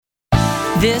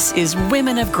This is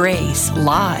Women of Grace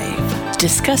Live,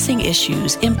 discussing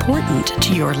issues important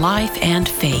to your life and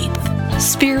faith.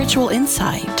 Spiritual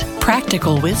insight,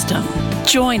 practical wisdom.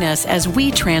 Join us as we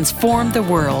transform the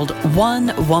world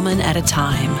one woman at a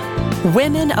time.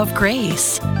 Women of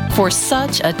Grace, for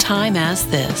such a time as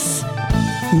this.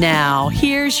 Now,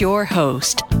 here's your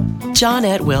host,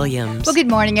 Johnnette Williams. Well, good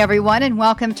morning, everyone, and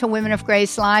welcome to Women of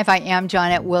Grace Live. I am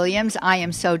Johnnette Williams. I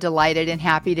am so delighted and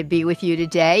happy to be with you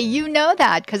today. You know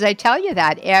that because I tell you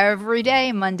that every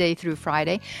day, Monday through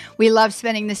Friday. We love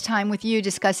spending this time with you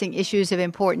discussing issues of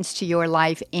importance to your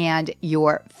life and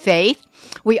your faith.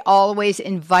 We always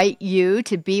invite you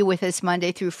to be with us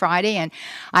Monday through Friday, and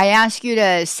I ask you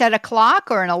to set a clock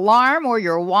or an alarm or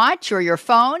your watch or your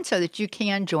phone so that you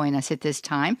can join us at this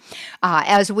time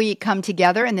as we come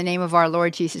together in the name of our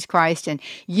Lord Jesus Christ and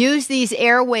use these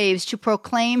airwaves to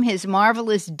proclaim His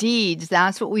marvelous deeds.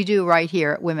 That's what we do right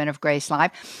here at Women of Grace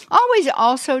Live. Always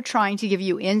also trying to give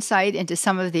you insight into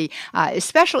some of the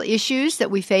special issues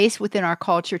that we face within our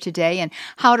culture today and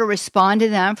how to respond to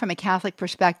them from a Catholic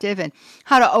perspective and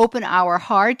how to open our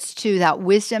hearts to that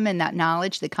wisdom and that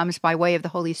knowledge that comes by way of the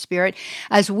Holy Spirit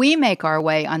as we make our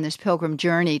way on this pilgrim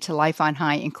journey to life on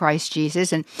high in Christ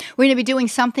Jesus. And we're going to be doing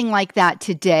something like that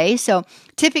today. So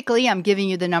typically, I'm giving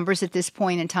you the numbers at this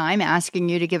point in time, asking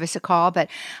you to give us a call, but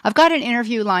I've got an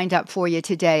interview lined up for you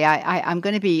today. I'm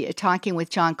going to be talking with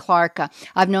John Clark.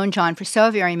 I've known John for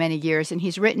so very many years, and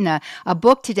he's written a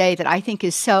book today that I think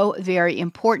is so very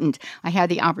important. I had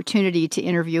the opportunity to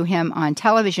interview him on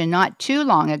television not too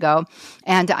long ago,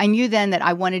 and I knew then that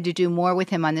I wanted to do more with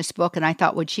him on this book, and I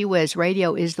thought, well, gee whiz,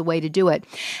 radio is the way to do it.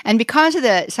 And because of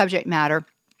the subject matter,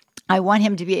 I want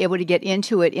him to be able to get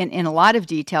into it in a lot of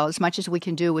detail, as much as we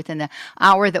can do within the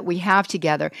hour that we have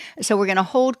together. So we're going to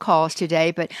hold calls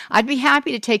today, but I'd be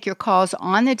happy to take your calls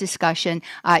on the discussion,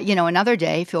 another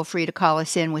day. Feel free to call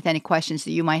us in with any questions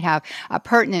that you might have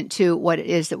pertinent to what it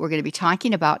is that we're going to be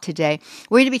talking about today.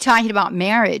 We're going to be talking about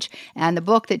marriage, and the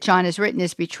book that John has written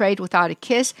is Betrayed Without a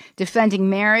Kiss, Defending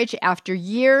Marriage After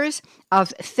Years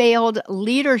of Failed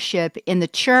Leadership in the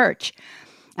Church.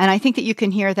 And I think that you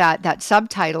can hear that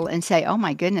subtitle and say, oh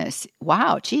my goodness,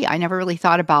 wow, gee, I never really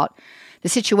thought about the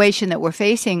situation that we're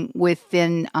facing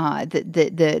within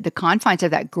the confines of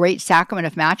that great sacrament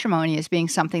of matrimony as being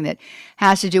something that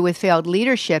has to do with failed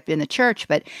leadership in the church.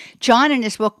 But John in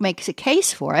his book makes a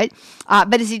case for it.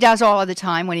 But as he does all of the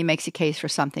time when he makes a case for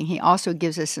something, he also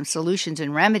gives us some solutions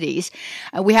and remedies.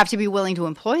 We have to be willing to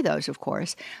employ those, of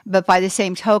course. But by the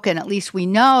same token, at least we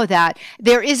know that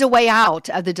there is a way out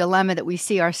of the dilemma that we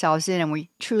see ourselves in, and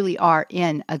we truly are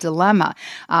in a dilemma.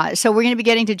 So we're going to be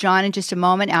getting to John in just a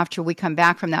moment after we come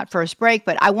back from that first break,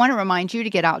 but I want to remind you to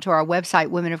get out to our website,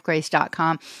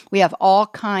 womenofgrace.com. We have all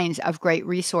kinds of great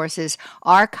resources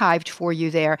archived for you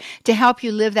there to help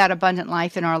you live that abundant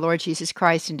life in our Lord Jesus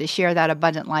Christ and to share that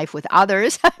abundant life with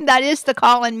others. That is the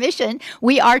call and mission.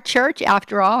 We are church,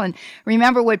 after all, and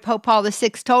remember what Pope Paul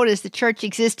VI told us, the church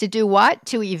exists to do what?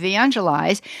 To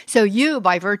evangelize. So you,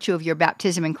 by virtue of your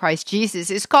baptism in Christ Jesus,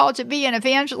 is called to be an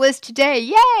evangelist today.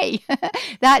 Yay!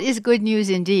 That is good news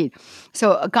indeed.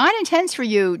 So God intends for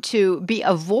you to be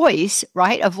a voice,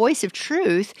 right? A voice of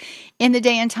truth in the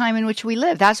day and time in which we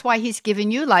live. That's why He's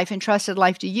given you life, entrusted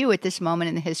life to you at this moment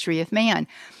in the history of man.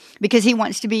 Because He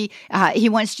wants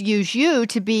to use you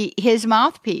to be His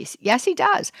mouthpiece. Yes, He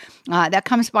does. That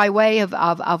comes by way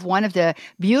of one of the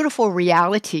beautiful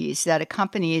realities that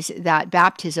accompanies that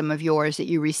baptism of yours that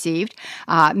you received.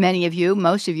 Many of you,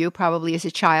 most of you, probably as a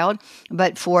child,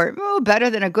 but for better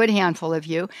than a good handful of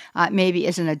you, maybe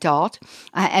as an adult.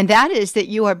 And that is that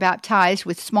you are baptized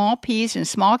with small P's and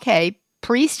small K,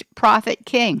 priest, prophet,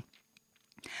 king.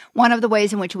 One of the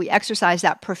ways in which we exercise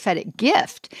that prophetic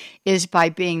gift is by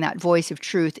being that voice of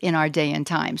truth in our day and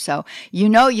time. So you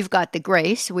know you've got the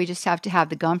grace. We just have to have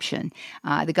the gumption.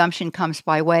 The gumption comes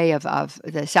by way of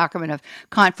the sacrament of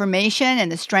confirmation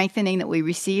and the strengthening that we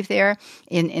receive there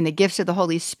in the gifts of the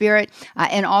Holy Spirit,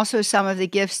 and also some of the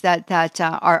gifts that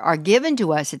are given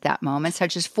to us at that moment,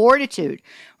 such as fortitude,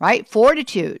 right?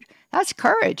 Fortitude. That's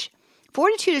courage.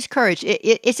 Fortitude is courage.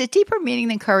 It's a deeper meaning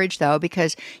than courage, though,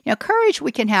 because, courage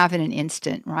we can have in an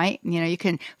instant, right? You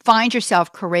can find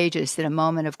yourself courageous in a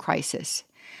moment of crisis.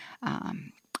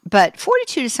 But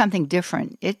fortitude is something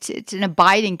different. It's an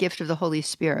abiding gift of the Holy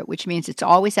Spirit, which means it's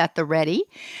always at the ready,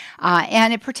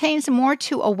 and it pertains more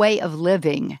to a way of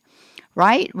living,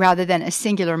 right, rather than a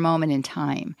singular moment in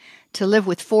time. To live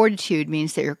with fortitude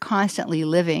means that you're constantly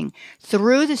living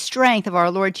through the strength of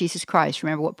our Lord Jesus Christ.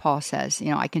 Remember what Paul says,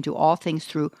 I can do all things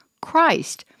through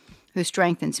Christ who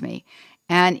strengthens me.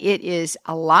 And it is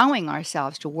allowing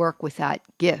ourselves to work with that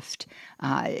gift,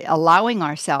 allowing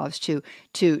ourselves to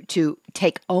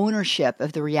take ownership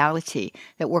of the reality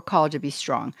that we're called to be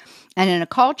strong. And in a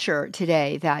culture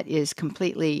today that is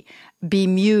completely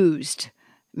bemused,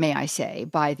 may I say,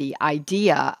 by the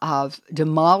idea of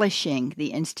demolishing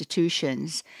the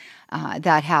institutions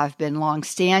that have been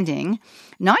long-standing,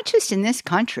 not just in this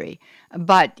country,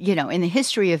 but, in the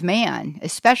history of man,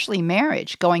 especially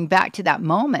marriage, going back to that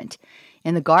moment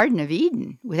in the Garden of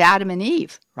Eden with Adam and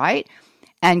Eve, right?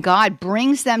 And God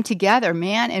brings them together,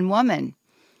 man and woman.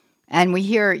 And we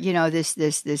hear,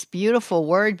 this beautiful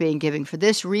word being given. For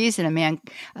this reason, a man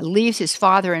leaves his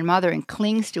father and mother and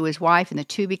clings to his wife, and the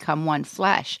two become one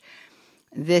flesh.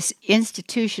 This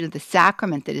institution of the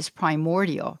sacrament that is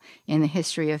primordial in the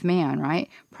history of man, right?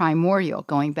 Primordial,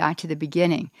 going back to the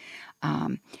beginning,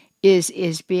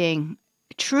 is being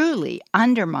truly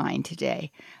undermined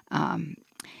today.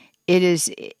 It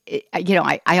is,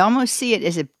 I almost see it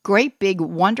as a great big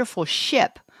wonderful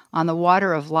ship on the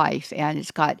water of life, and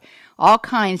it's got all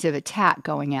kinds of attack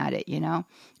going at it,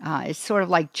 It's sort of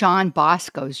like John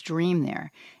Bosco's dream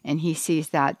there, and he sees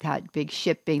that big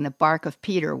ship being the bark of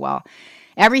Peter. Well,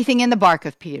 everything in the bark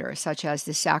of Peter, such as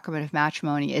the sacrament of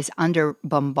matrimony, is under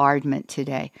bombardment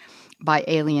today by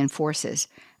alien forces.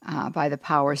 By the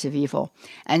powers of evil.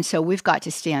 And so we've got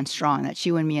to stand strong. That's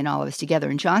you and me and all of us together.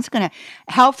 And John's going to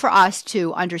help for us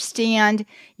to understand,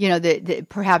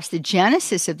 perhaps the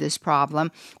genesis of this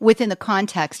problem within the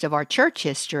context of our church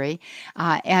history,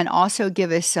 and also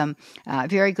give us some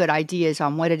very good ideas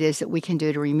on what it is that we can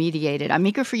do to remediate it. I'm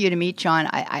eager for you to meet John.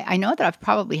 I know that I've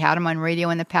probably had him on radio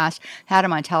in the past, had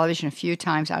him on television a few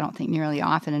times. I don't think nearly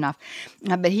often enough.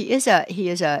 But he is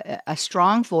a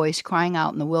strong voice crying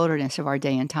out in the wilderness of our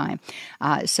day and time.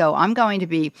 So I'm going to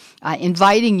be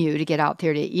inviting you to get out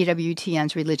there to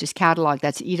EWTN's religious catalog.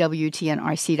 That's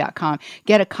EWTNRC.com.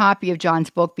 Get a copy of John's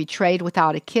book, Betrayed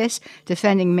Without a Kiss,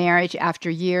 Defending Marriage After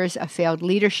Years of Failed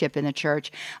Leadership in the Church.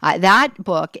 That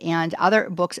book and other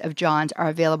books of John's are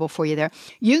available for you there.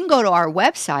 You can go to our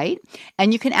website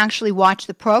and you can actually watch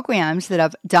the programs that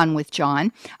I've done with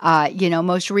John,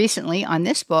 most recently on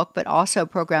this book, but also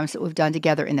programs that we've done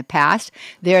together in the past.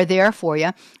 They're there for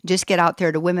you. Just get out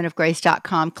there to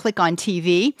womenofgrace.com, click on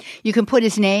TV. You can put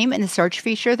his name in the search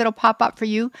feature that'll pop up for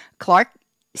you, Clark,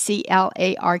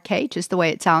 C-L-A-R-K, just the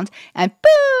way it sounds, and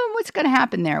boom, what's going to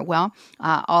happen there? Well,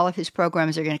 all of his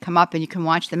programs are going to come up and you can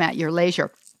watch them at your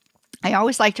leisure. I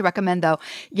always like to recommend, though,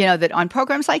 that on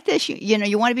programs like this,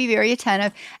 you want to be very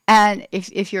attentive. And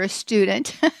if you're a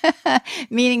student,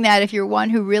 meaning that if you're one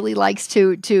who really likes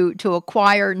to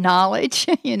acquire knowledge,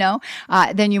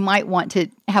 then you might want to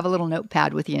have a little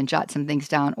notepad with you and jot some things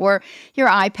down, or your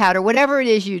iPad, or whatever it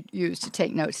is you use to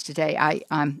take notes today.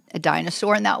 I'm a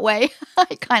dinosaur in that way. I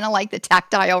kind of like the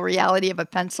tactile reality of a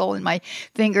pencil in my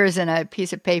fingers and a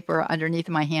piece of paper underneath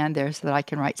my hand there so that I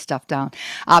can write stuff down.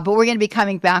 But we're going to be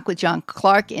coming back with John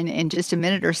Clark in just a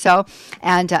minute or so.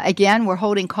 And again, we're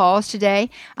holding calls today.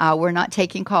 We're not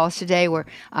taking calls today. We're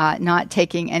not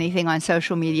taking anything on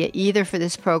social media either for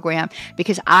this program,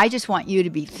 because I just want you to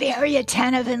be very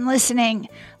attentive and listening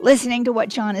to what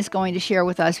John is going to share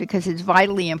with us, because it's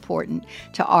vitally important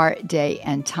to our day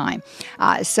and time.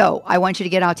 So I want you to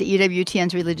get out to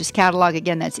EWTN's religious catalog.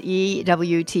 Again, that's EWTNRC.com,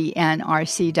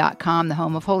 the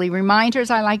home of holy reminders,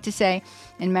 I like to say,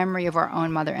 in memory of our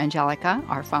own Mother Angelica,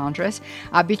 our foundress.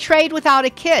 Betrayed Without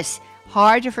a Kiss.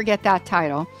 Hard to forget that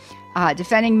title.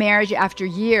 Defending Marriage After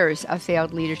Years of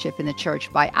Failed Leadership in the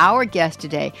Church by our guest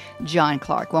today, John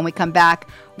Clark. When we come back,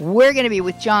 we're going to be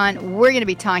with John. We're going to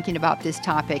be talking about this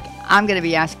topic. I'm going to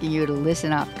be asking you to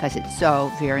listen up because it's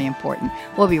so very important.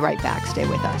 We'll be right back. Stay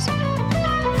with us.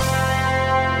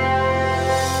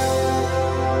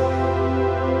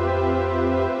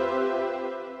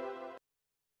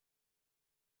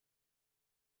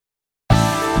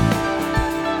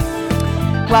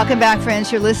 Welcome back,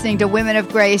 friends. You're listening to Women of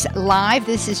Grace Live.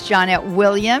 This is Johnnette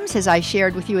Williams. As I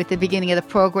shared with you at the beginning of the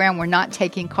program, we're not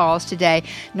taking calls today,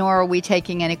 nor are we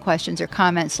taking any questions or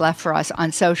comments left for us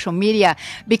on social media,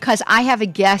 because I have a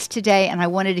guest today, and I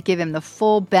wanted to give him the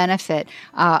full benefit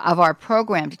of our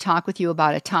program to talk with you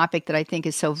about a topic that I think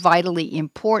is so vitally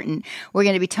important. We're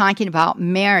going to be talking about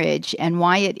marriage and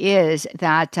why it is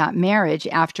that marriage,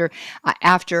 after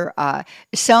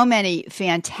so many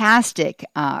fantastic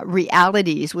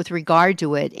realities difficulties with regard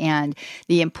to it and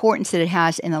the importance that it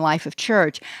has in the life of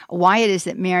church, why it is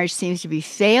that marriage seems to be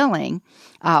failing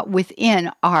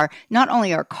within not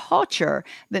only our culture,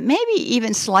 but maybe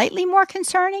even slightly more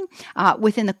concerning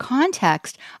within the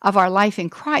context of our life in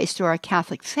Christ or our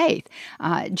Catholic faith.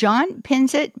 John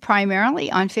pins it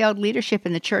primarily on failed leadership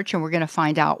in the church, and we're going to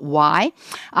find out why.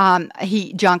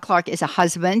 John Clark is a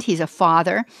husband, he's a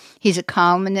father, he's a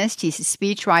columnist, he's a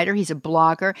speechwriter, he's a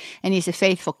blogger, and he's a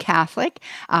faithful Catholic.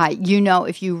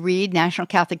 If you read National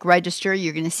Catholic Register,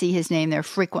 you're going to see his name there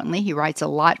frequently. He writes a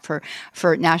lot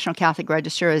for National Catholic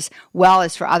Register as well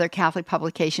as for other Catholic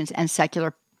publications and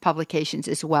secular publications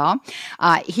as well.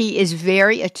 He is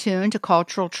very attuned to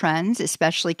cultural trends,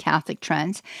 especially Catholic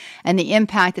trends, and the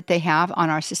impact that they have on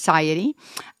our society.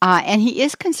 And he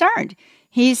is concerned.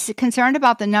 He's concerned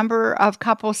about the number of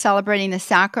couples celebrating the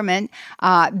sacrament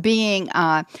being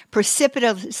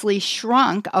precipitously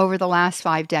shrunk over the last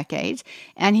 5 decades.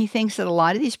 And he thinks that a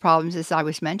lot of these problems, as I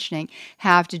was mentioning,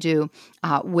 have to do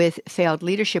with failed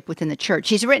leadership within the church.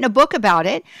 He's written a book about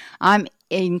it. I'm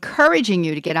encouraging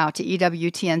you to get out to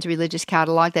EWTN's religious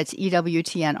catalog. That's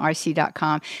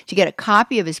EWTNRC.com to get a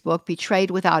copy of his book,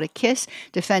 Betrayed Without a Kiss,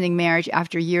 Defending Marriage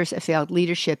After Years of Failed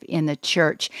Leadership in the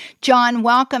Church. John,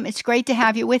 welcome. It's great to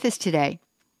have you with us today.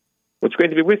 Well, it's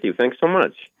great to be with you. Thanks so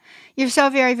much. You're so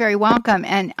very, very welcome.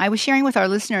 And I was sharing with our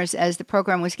listeners as the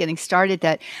program was getting started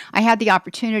that I had the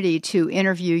opportunity to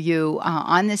interview you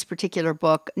on this particular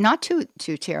book not too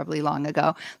terribly long ago,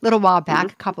 a little while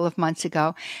back, a couple of months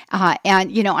ago.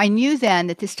 And I knew then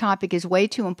that this topic is way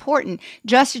too important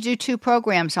just to do 2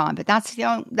 programs on, but that's the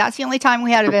only time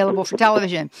we had available for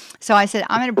television. So I said,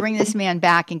 I'm going to bring this man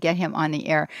back and get him on the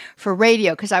air for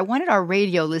radio because I wanted our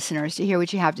radio listeners to hear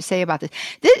what you have to say about this.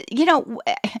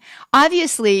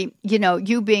 Obviously,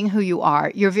 you being who you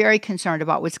are, you're very concerned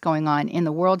about what's going on in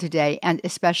the world today, and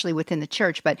especially within the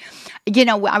church. But,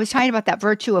 I was talking about that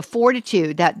virtue of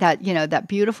fortitude, that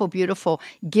beautiful, beautiful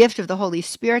gift of the Holy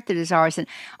Spirit that is ours. And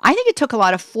I think it took a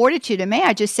lot of fortitude, and may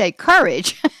I just say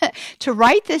courage, to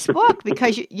write this book,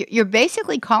 because you're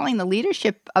basically calling the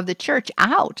leadership of the church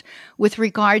out with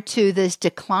regard to this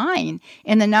decline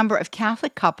in the number of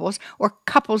Catholic couples or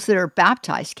couples that are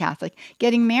baptized Catholic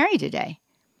getting married today.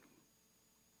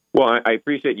 Well, I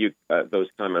appreciate you those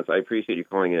comments. I appreciate you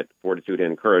calling it fortitude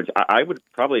and courage. I would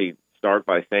probably start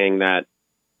by saying that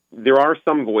there are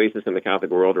some voices in the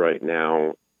Catholic world right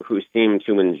now who seem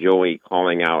to enjoy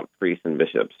calling out priests and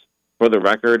bishops. For the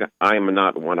record, I am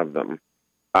not one of them.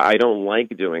 I don't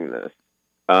like doing this.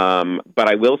 But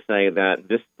I will say that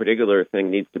this particular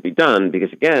thing needs to be done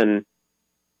because, again,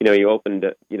 you opened,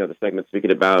 the segment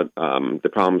speaking about the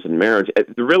problems in marriage.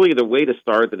 Really, the way to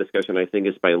start the discussion, I think,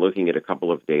 is by looking at a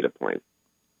couple of data points.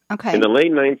 Okay. In the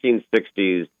late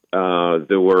 1960s,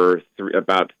 there were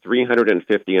about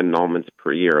 350 annulments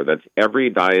per year. That's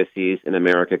every diocese in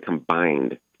America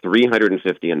combined,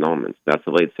 350 annulments. That's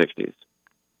the late 60s.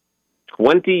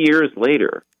 20 years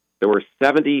later, there were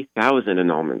 70,000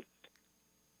 annulments.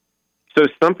 So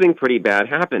something pretty bad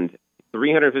happened,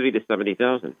 350 to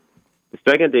 70,000. The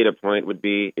second data point would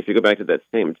be, if you go back to that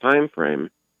same time frame,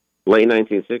 late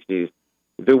 1960s,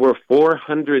 there were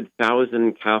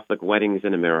 400,000 Catholic weddings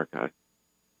in America.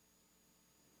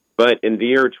 But in the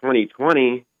year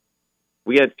 2020,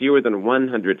 we had fewer than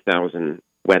 100,000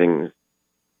 weddings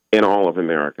in all of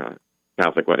America,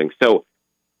 Catholic weddings. So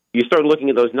you start looking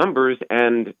at those numbers,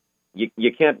 and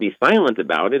you can't be silent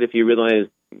about it if you realize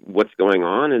what's going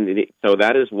on. And so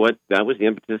that was the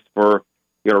impetus for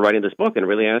writing this book and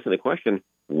really asking the question,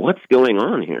 what's going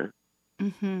on here?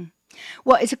 Mm-hmm.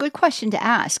 Well, it's a good question to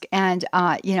ask. And,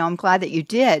 I'm glad that you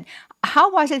did.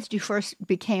 How was it that you first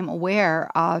became aware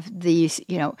of these,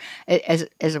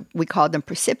 as we called them,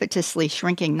 precipitously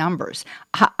shrinking numbers?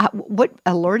 What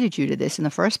alerted you to this in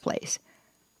the first place?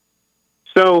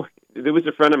 So there was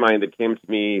a friend of mine that came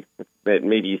to me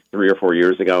maybe 3 or 4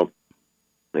 years ago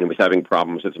and was having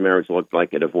problems. His marriage looked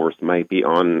like a divorce might be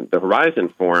on the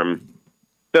horizon for him.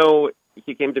 So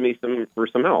he came to me for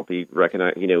some help. He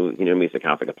recognized, me as a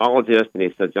Catholic apologist, and he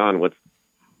said, John,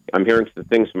 I'm hearing some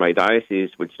things from my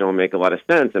diocese which don't make a lot of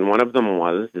sense. And one of them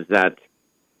is that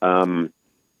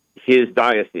his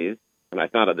diocese, and I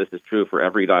found out this is true for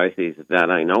every diocese that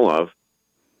I know of,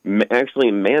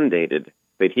 actually mandated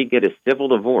that he get a civil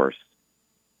divorce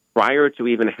prior to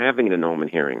even having an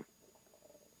annulment hearing.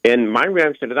 And my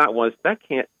reaction to that was,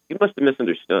 you must have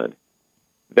misunderstood.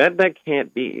 That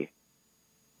can't be.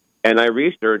 And I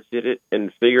researched it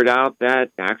and figured out that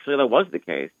actually that was the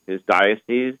case. His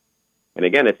diocese, and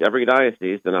again, it's every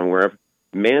diocese that I'm aware of,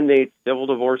 mandates civil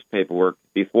divorce paperwork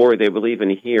before they will even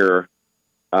hear,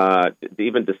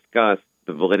 even discuss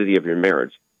the validity of your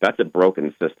marriage. That's a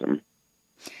broken system.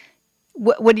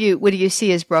 What do you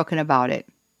see as broken about it?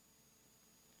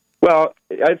 Well,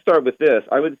 I'd start with this.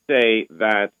 I would say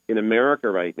that in America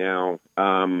right now,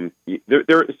 I'll go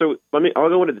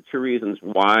into the two reasons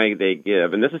why they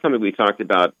give, and this is something we talked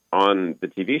about on the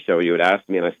TV show. You had asked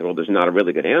me, and I said, well, there's not a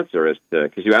really good answer as to,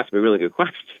 because you asked me a really good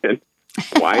question.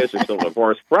 Why is there still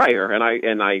divorce prior?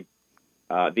 And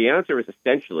the answer is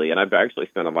essentially, and I've actually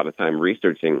spent a lot of time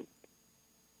researching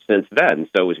since then,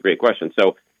 so it was a great question.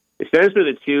 So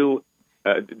essentially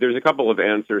there's a couple of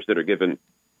answers that are given.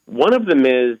 One of them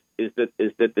is that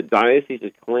the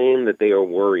dioceses claim that they are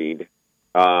worried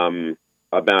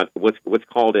about what's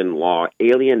called in law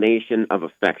alienation of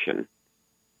affection.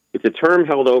 It's a term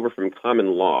held over from common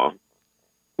law,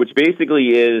 which basically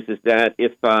is that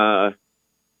if I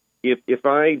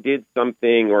did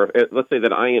something, or let's say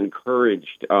that I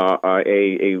encouraged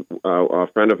a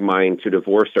friend of mine to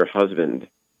divorce her husband,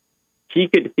 he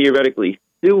could theoretically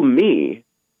sue me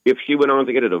if she went on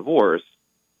to get a divorce,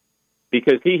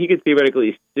 because he could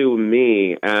theoretically sue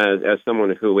me as someone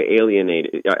who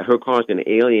caused an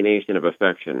alienation of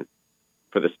affection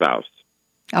for the spouse.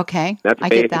 Okay, that's I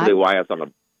basically get that. why it's on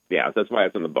the that's why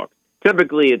it's in the book.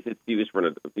 Typically, it's used for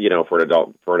an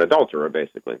adulterer,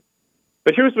 basically.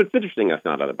 But here's what's interesting I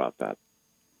found out about that.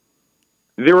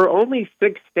 There are only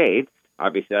 6 states,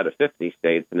 obviously out of 50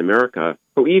 states in America,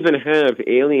 who even have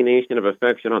alienation of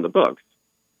affection on the books,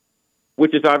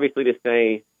 which is obviously to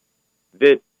say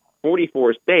that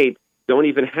 44 states don't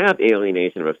even have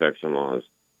alienation of affection laws.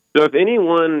 So if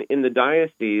anyone in the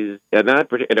diocese, in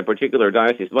a particular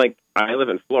diocese, like I live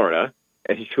in Florida,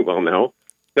 as you well know,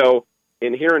 so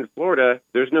here in Florida,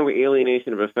 there's no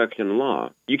alienation of affection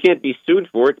law. You can't be sued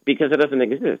for it because it doesn't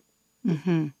exist.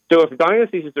 Mm-hmm. So if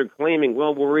dioceses are claiming,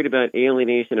 well, we're worried about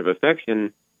alienation of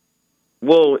affection,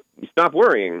 well, stop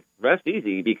worrying. Rest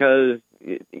easy, because,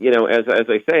 as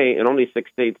I say, in only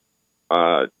 6 states,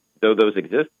 though those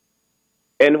exist,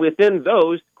 and within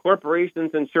those,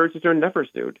 corporations and churches are never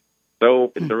sued.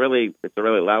 So it's a really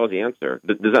lousy answer.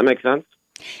 Does that make sense?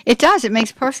 It does. It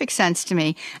makes perfect sense to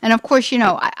me. And of course,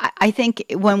 I think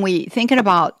when we thinking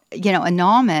about,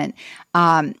 annulment,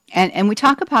 and we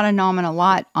talk about annulment a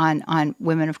lot on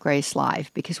Women of Grace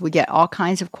Live, because we get all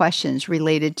kinds of questions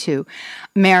related to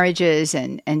marriages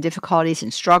and difficulties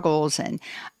and struggles. And,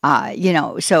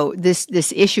 so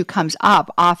this issue comes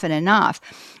up often enough.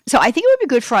 So I think it would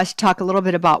be good for us to talk a little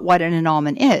bit about what an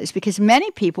annulment is, because many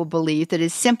people believe that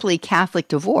it's simply Catholic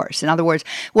divorce. In other words,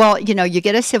 well, you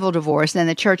get a civil divorce, and then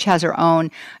the church has her own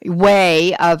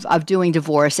way of doing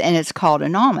divorce, and it's called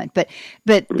annulment. But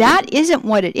that isn't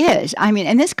what it is. I mean,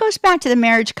 and this goes back to the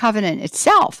marriage covenant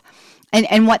itself.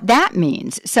 And what that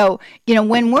means. So,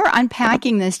 when we're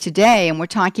unpacking this today and we're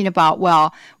talking about,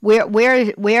 well,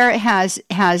 where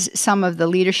has some of the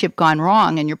leadership gone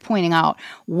wrong, and you're pointing out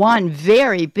one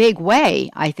very big way,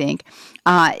 I think,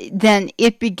 then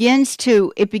it begins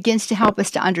to help us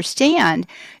to understand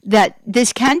that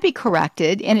this can be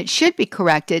corrected, and it should be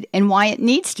corrected, and why it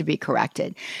needs to be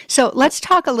corrected. So let's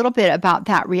talk a little bit about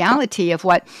that reality of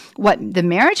what the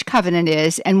marriage covenant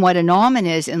is and what annulment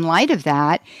is in light of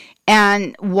that,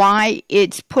 and why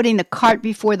it's putting the cart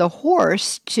before the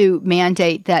horse to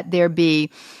mandate that there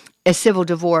be a civil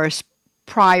divorce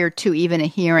prior to even a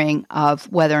hearing of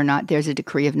whether or not there's a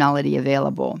decree of nullity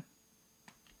available.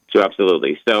 So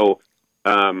absolutely. So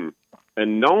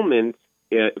annulment,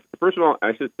 first of all,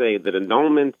 I should say that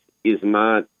annulment is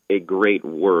not a great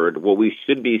word. What we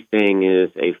should be saying is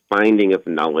a finding of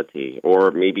nullity, or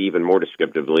maybe even more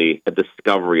descriptively, a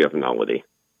discovery of nullity.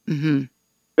 Mm-hmm.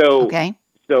 So, okay.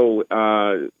 So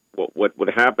what would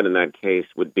happen in that case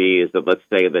would be is that, let's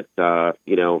say that, there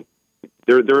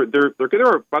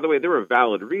are, by the way, there are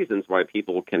valid reasons why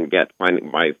people can get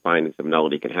why findings of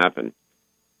nullity can happen.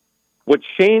 What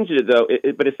changes, though,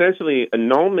 but essentially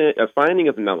a finding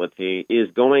of nullity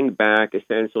is going back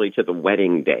essentially to the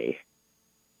wedding day.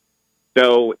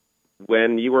 So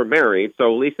when you were married,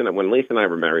 when Lisa and I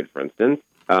were married, for instance,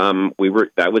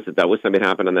 that was something that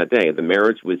happened on that day. The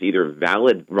marriage was either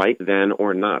valid right then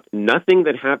or not. Nothing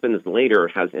that happens later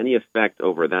has any effect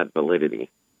over that validity.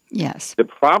 Yes. The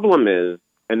problem is,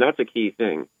 and that's a key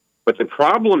thing, but the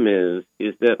problem is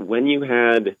that when you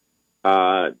had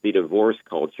the divorce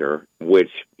culture,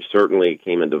 which certainly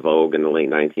came into vogue in the late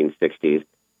 1960s,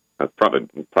 probably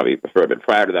a bit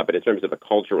prior to that, but in terms of a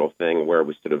cultural thing where it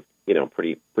was sort of,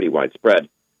 pretty widespread.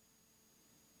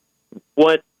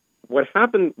 What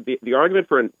happened, the argument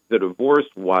for the divorce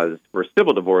for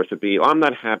civil divorce would be, I'm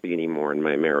not happy anymore in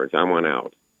my marriage, I want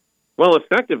out. Well,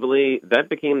 effectively, that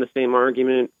became the same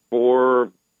argument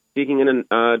for seeking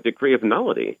a decree of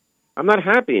nullity. I'm not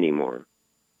happy anymore.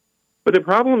 But the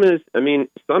problem is, I mean,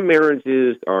 some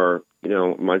marriages are,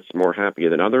 much more happier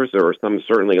than others. There are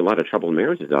certainly a lot of troubled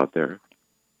marriages out there.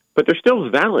 But they're still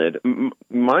valid.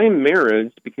 My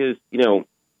marriage, because,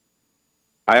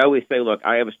 I always say, look,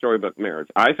 I have a storybook marriage.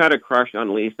 I've had a crush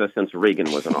on Lisa since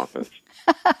Reagan was in office.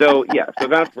 So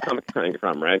that's where I'm coming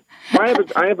from, right?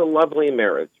 I have a lovely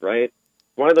marriage, right?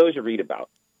 One of those you read about.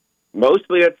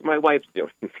 Mostly it's my wife's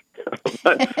doing.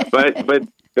 but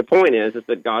the point is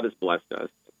that God has blessed us,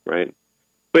 right?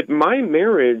 But my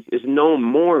marriage is no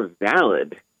more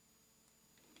valid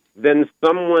than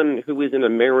someone who is in a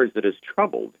marriage that is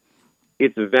troubled.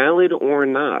 It's valid or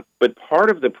not. But part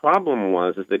of the problem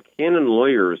is that canon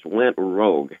lawyers went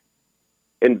rogue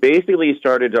and basically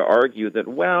started to argue that,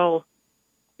 well,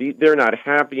 they're not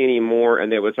happy anymore,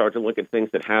 and they would start to look at things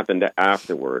that happened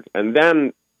afterward. And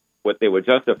then what they would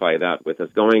justify that with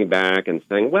is going back and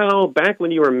saying, well, back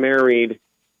when you were married,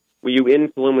 were you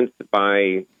influenced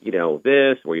by,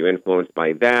 this? Were you influenced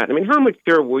by that? I mean, how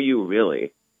mature were you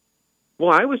really?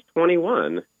 Well, I was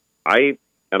 21. I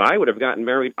would have gotten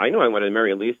married. I know I wanted to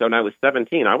marry Lisa when I was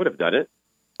 17. I would have done it.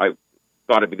 I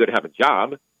thought it'd be good to have a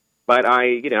job, but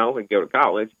would go to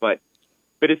college. But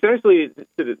essentially,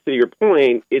 to your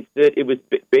point, it's that it was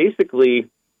basically,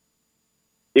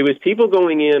 it was people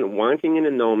going in, wanting an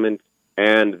annulment,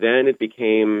 and then it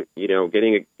became,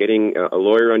 getting a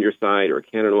lawyer on your side or a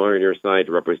canon lawyer on your side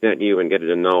to represent you and get it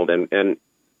annulled. And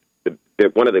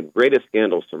one of the greatest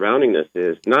scandals surrounding this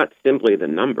is not simply the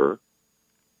number,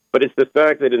 but it's the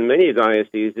fact that in many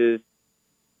dioceses,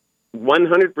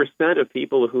 100% of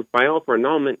people who file for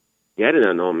annulment get an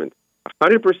annulment.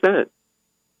 100%.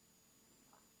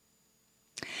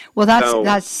 Well,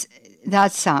 that's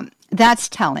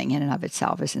telling in and of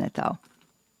itself, isn't it? Though.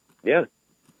 Yeah.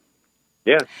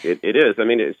 Yeah, it is. I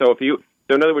mean, so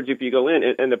in other words, if you go in,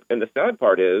 and the sad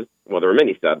part is, well, there are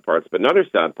many sad parts, but another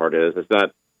sad part is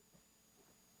that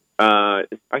I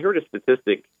heard a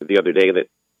statistic the other day that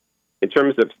in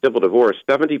terms of civil divorce,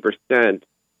 70%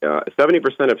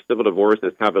 of civil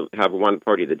divorces have one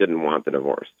party that didn't want the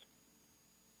divorce.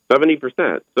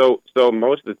 70%. So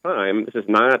most of the time, this is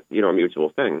not a mutual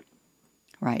thing.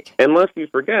 Right. Unless you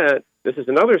forget, this is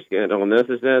another scandal, and this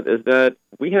is that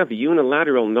we have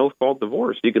unilateral no-fault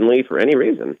divorce. You can leave for any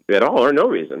reason at all or no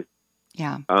reason.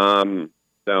 Yeah.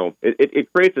 So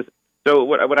it creates this. So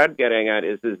what I'm getting at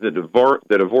is the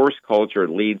divorce culture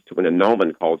leads to an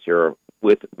annulment culture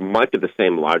with much of the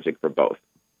same logic for both.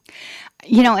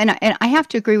 And I have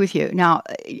to agree with you. Now,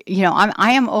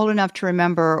 I am old enough to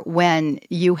remember when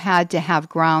you had to have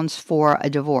grounds for a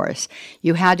divorce.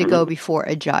 You had to go before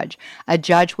a judge. A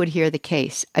judge would hear the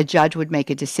case. A judge would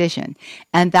make a decision.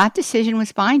 And that decision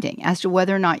was binding as to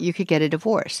whether or not you could get a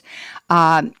divorce.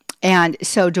 And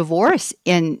so divorce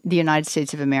in the United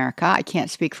States of America, I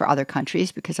can't speak for other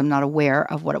countries because I'm not aware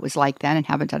of what it was like then and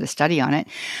haven't done a study on it.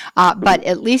 But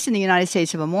at least in the United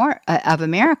States of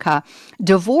America,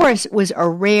 divorce was a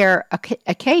rare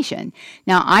occasion.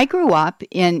 Now, I grew up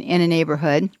in a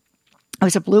neighborhood. It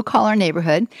was a blue-collar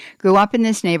neighborhood, grew up in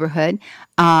this neighborhood.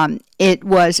 It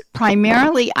was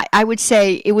primarily, I would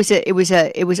say, it was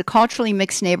a culturally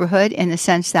mixed neighborhood in the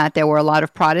sense that there were a lot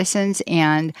of Protestants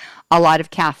and a lot of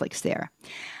Catholics there.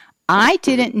 I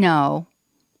didn't know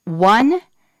one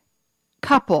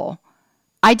couple,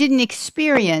 I didn't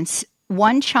experience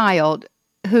one child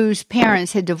whose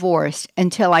parents had divorced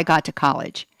until I got to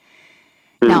college.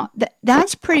 Now,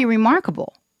 that's pretty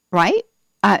remarkable, right?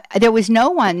 There was no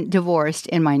one divorced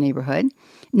in my neighborhood,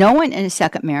 no one in a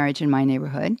second marriage in my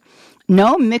neighborhood,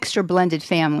 no mixed or blended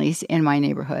families in my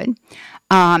neighborhood.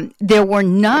 There were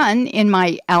none in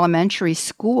my elementary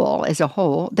school as a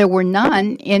whole. There were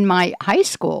none in my high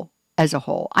school as a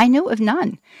whole. I knew of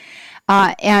none.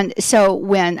 And so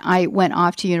when I went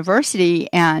off to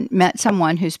university and met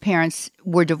someone whose parents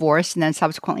were divorced and then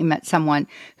subsequently met someone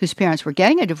whose parents were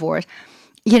getting a divorce,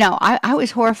 I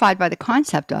was horrified by the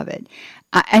concept of it.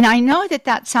 And I know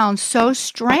that sounds so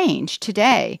strange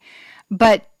today,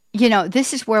 but,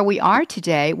 this is where we are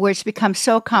today, where it's become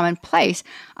so commonplace.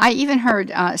 I even heard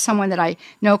someone that I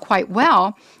know quite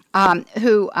well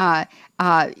who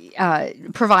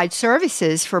provides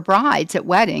services for brides at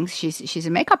weddings. She's a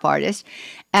makeup artist,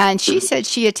 and she said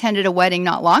she attended a wedding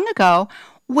not long ago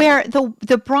where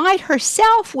the bride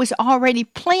herself was already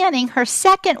planning her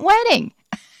second wedding.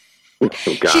 Oh,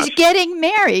 she's getting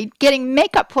married, getting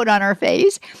makeup put on her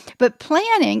face, but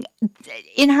planning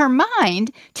in her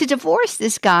mind to divorce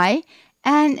this guy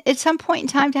and at some point in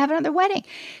time to have another wedding.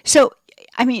 So,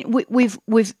 I mean, we've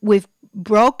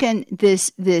broken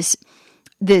this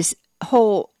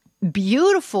whole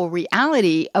beautiful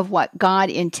reality of what God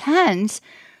intends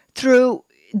through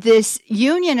this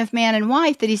union of man and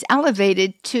wife that he's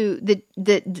elevated to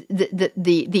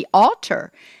the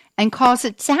altar and calls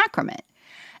it sacrament.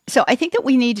 So I think that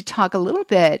we need to talk a little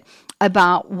bit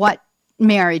about what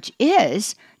marriage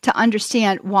is to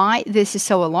understand why this is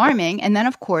so alarming. And then,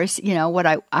 of course, what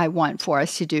I want for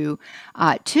us to do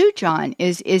too, John,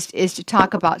 is to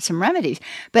talk about some remedies.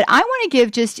 But I want to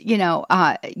give just,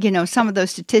 some of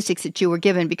those statistics that you were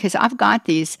given, because I've got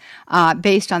these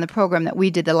based on the program that we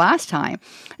did the last time.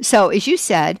 So as you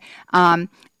said,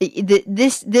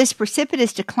 this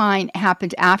precipitous decline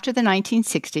happened after the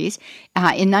 1960s.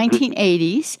 In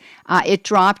 1980s, it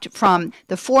dropped from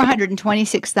the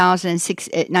 426,000 in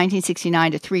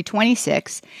 1969 to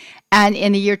 326. And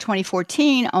in the year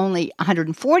 2014, only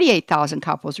 148,000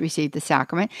 couples received the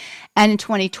sacrament. And in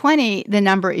 2020, the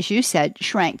number, as you said,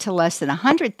 shrank to less than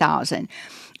 100,000.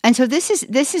 And so this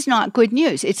is not good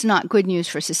news. It's not good news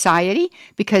for society,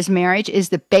 because marriage is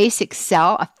the basic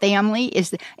cell.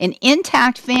 An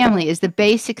intact family is the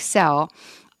basic cell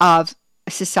of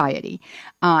society,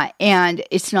 and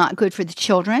it's not good for the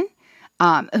children,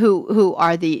 who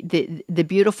are the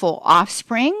beautiful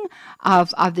offspring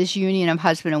of this union of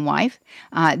husband and wife.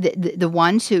 The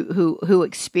ones who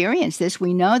experience this,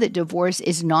 we know that divorce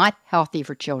is not healthy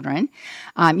for children.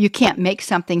 You can't make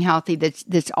something healthy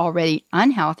that's already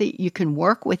unhealthy. You can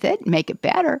work with it, make it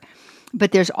better.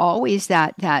 But there's always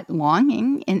that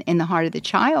longing in the heart of the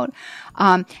child.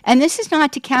 And this is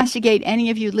not to castigate any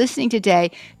of you listening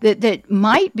today that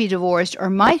might be divorced or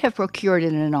might have procured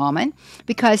an annulment,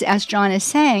 because, as John is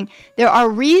saying, there are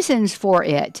reasons for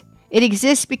it. It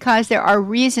exists because there are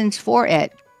reasons for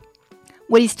it.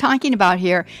 What he's talking about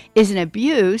here is an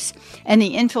abuse and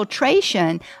the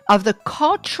infiltration of the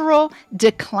cultural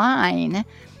decline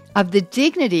of the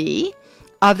dignity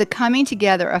of the coming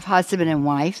together of husband and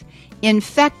wife,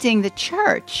 infecting the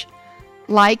church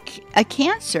like a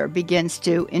cancer begins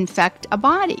to infect a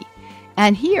body.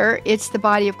 And here it's the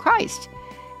body of Christ.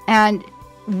 And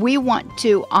we want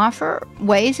to offer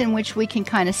ways in which we can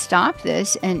kind of stop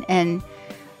this and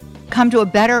come to a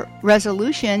better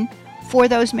resolution for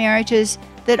those marriages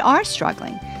that are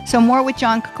struggling. So more with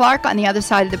John Clark on the other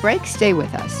side of the break. Stay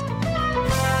with us.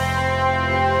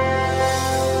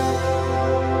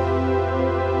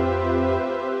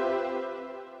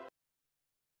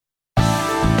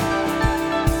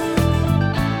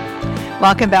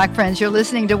 Welcome back, friends. You're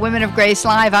listening to Women of Grace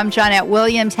Live. I'm Johnnette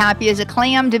Williams, happy as a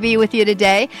clam to be with you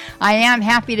today. I am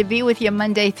happy to be with you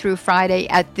Monday through Friday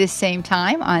at this same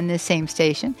time on this same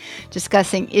station,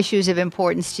 discussing issues of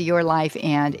importance to your life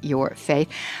and your faith.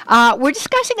 We're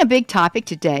discussing a big topic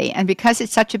today, and because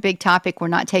it's such a big topic, we're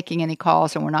not taking any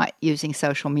calls and we're not using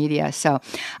social media. So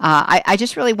I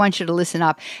just really want you to listen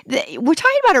up. We're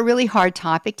talking about a really hard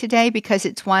topic today because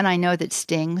it's one I know that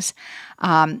stings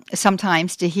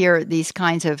sometimes to hear these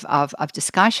kinds of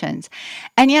discussions.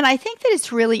 And yet I think that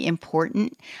it's really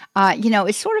important.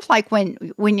 It's sort of like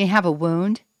when you have a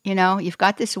wound, you've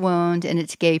got this wound and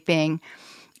it's gaping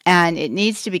and it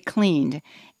needs to be cleaned.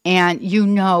 And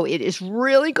it is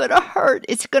really going to hurt.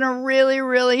 It's going to really,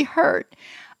 really hurt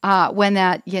when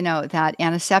that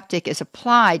antiseptic is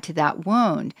applied to that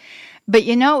wound. But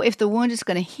if the wound is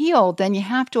going to heal, then you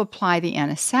have to apply the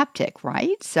antiseptic,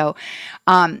 right? So,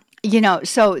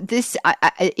 so this,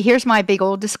 here's my big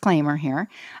old disclaimer here.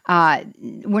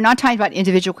 We're not talking about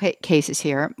individual cases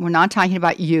here. We're not talking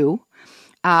about you.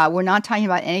 We're not talking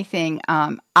about anything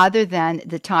other than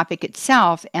the topic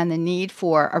itself and the need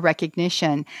for a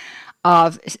recognition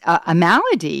of a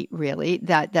malady, really,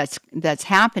 that's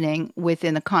happening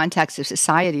within the context of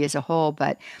society as a whole,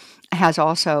 but has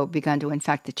also begun to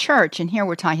infect the church. And here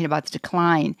we're talking about the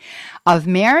decline of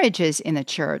marriages in the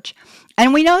church.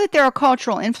 And we know that there are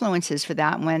cultural influences for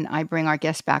that. When I bring our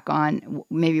guests back on,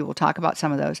 maybe we'll talk about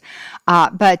some of those.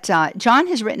 But John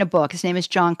has written a book. His name is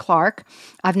John Clark.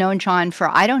 I've known John for,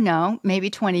 I don't know, maybe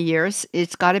 20 years.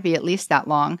 It's got to be at least that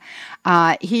long.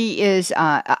 He is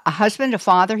a husband, a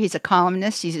father. He's a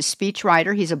columnist. He's a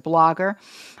speechwriter. He's a blogger.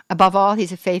 Above all,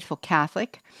 he's a faithful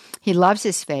Catholic. He loves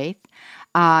his faith.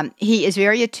 He is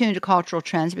very attuned to cultural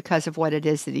trends because of what it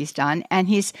is that he's done. And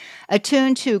he's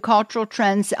attuned to cultural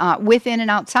trends within and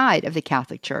outside of the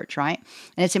Catholic Church, right?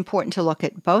 And it's important to look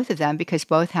at both of them because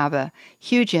both have a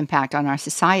huge impact on our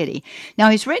society. Now,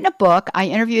 he's written a book. I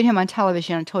interviewed him on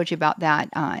television. I told you about that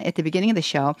at the beginning of the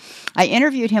show. I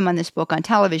interviewed him on this book on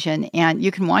television, and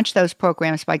you can watch those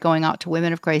programs by going out to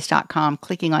womenofgrace.com,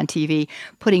 clicking on TV,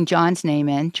 putting John's name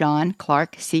in, John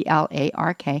Clark,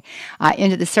 C-L-A-R-K,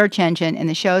 into the search engine, and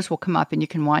the shows will come up and you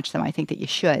can watch them. I think that you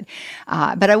should.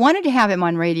 But I wanted to have him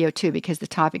on radio too because the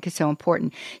topic is so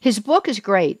important. His book is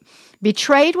great.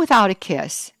 Betrayed Without a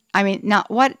Kiss. I mean, not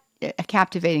what a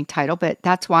captivating title, but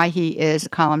that's why he is a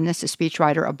columnist, a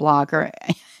speechwriter, a blogger,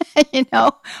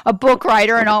 a book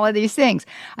writer, and all of these things.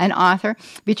 An author.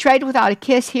 Betrayed Without a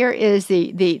Kiss. Here is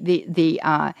the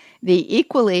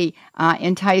equally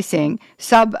enticing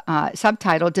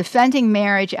subtitle: Defending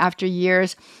Marriage After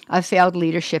Years of Failed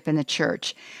Leadership in the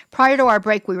Church. Prior to our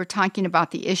break, we were talking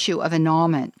about the issue of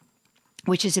annulment,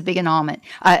 which is a big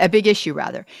issue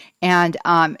rather. And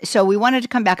so we wanted to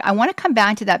come back. I want to come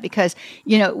back to that because,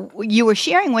 you were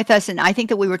sharing with us, and I think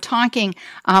that we were talking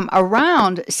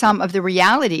around some of the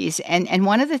realities. And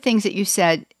one of the things that you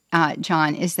said,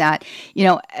 John, is that,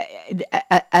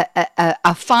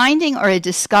 a finding or a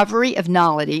discovery of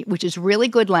nullity, which is really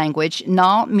good language,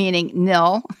 null meaning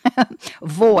nil,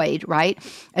 void, right?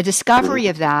 A discovery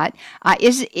of that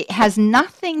it has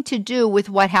nothing to do with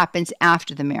what happens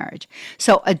after the marriage.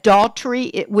 So adultery,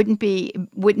 it wouldn't be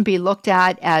looked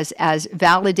at as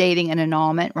validating an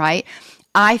annulment, right?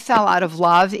 I fell out of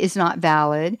love is not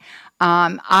valid.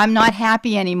 I'm not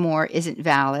happy anymore isn't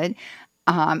valid.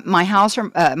 My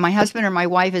husband or my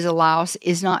wife is a louse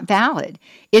is not valid.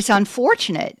 It's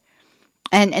unfortunate,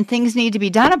 and things need to be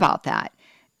done about that.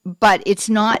 But it's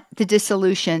not the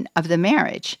dissolution of the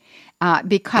marriage,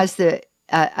 because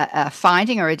a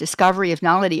finding or a discovery of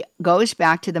nullity goes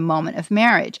back to the moment of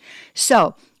marriage.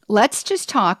 So let's just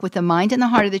talk with the mind and the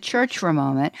heart of the church for a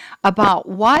moment about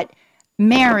what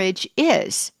marriage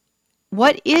is.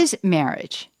 What is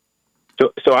marriage?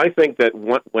 So I think that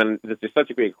when this is such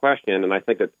a great question, and I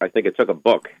think it took a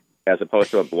book as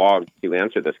opposed to a blog to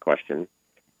answer this question.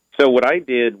 So what I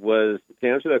did was, to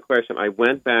answer that question, I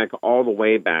went back all the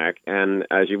way back, and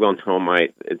as you well know,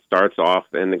 it starts off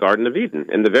in the Garden of Eden,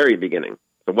 in the very beginning.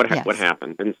 So what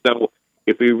happened? And so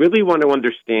if we really want to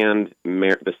understand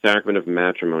the sacrament of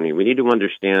matrimony, we need to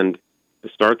understand, to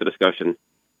start the discussion,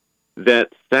 that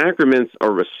sacraments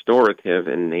are restorative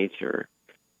in nature.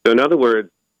 So in other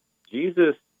words,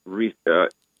 Jesus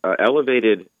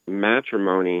elevated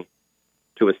matrimony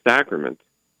to a sacrament.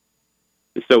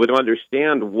 So to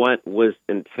understand what was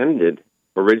intended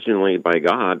originally by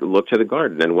God, look to the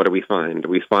garden, and what do we find?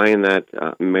 We find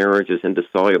that marriage is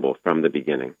indissoluble from the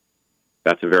beginning.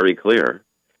 That's very clear.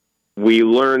 We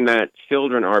learn that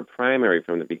children are primary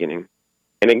from the beginning.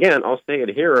 And again, I'll say it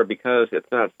here because it's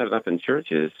not set up in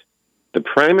churches. The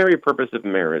primary purpose of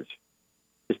marriage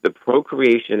is the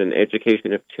procreation and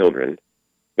education of children.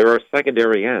 There are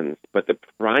secondary ends, but the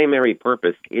primary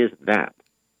purpose is that.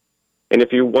 And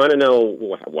if you want to know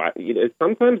why,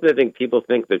 sometimes I think people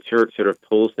think the church sort of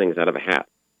pulls things out of a hat,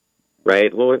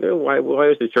 right? Well, why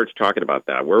is the church talking about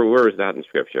that? Where is that in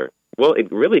Scripture? Well, it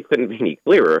really couldn't be any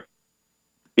clearer,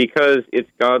 because it's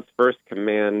God's first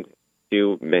command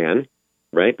to man,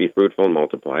 right? Be fruitful and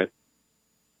multiply.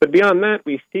 But beyond that,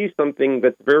 we see something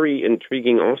that's very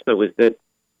intriguing also, is that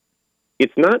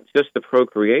it's not just the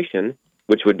procreation,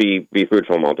 which would be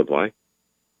fruitful and multiply.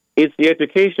 It's the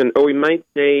education, or we might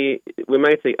say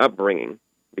upbringing,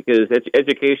 because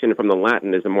education from the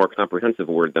Latin is a more comprehensive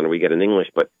word than we get in English,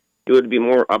 but it would be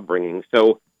more upbringing.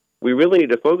 So we really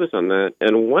need to focus on that.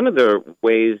 And one of the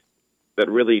ways that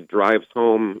really drives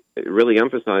home, it really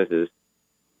emphasizes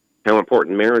how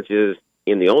important marriage is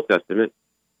in the Old Testament,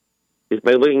 is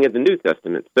by looking at the New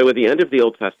Testament. So at the end of the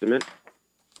Old Testament,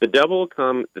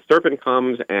 the serpent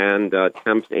comes and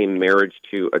attempts a marriage.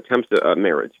 So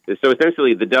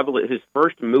essentially, the devil, his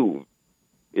first move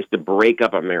is to break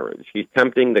up a marriage. He's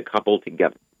tempting the couple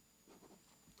together.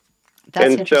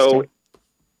 That's interesting.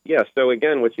 So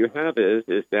again, what you have is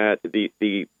that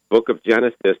the book of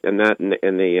Genesis and that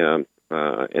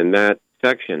in that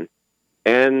section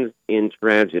ends in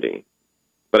tragedy.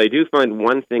 But I do find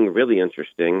one thing really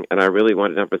interesting, and I really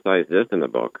wanted to emphasize this in the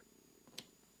book,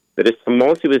 that as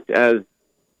tumultuous as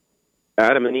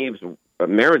Adam and Eve's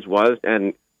marriage was,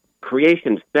 and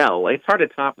creation fell, it's hard to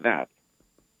top that.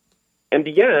 And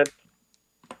yet,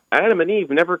 Adam and Eve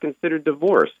never considered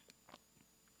divorce.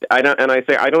 I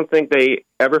don't think they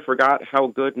ever forgot how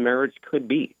good marriage could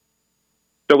be.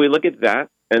 So we look at that,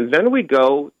 and then we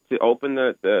go to open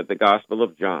the Gospel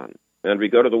of John, and we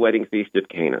go to the wedding feast at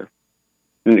Cana.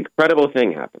 An incredible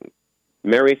thing happens.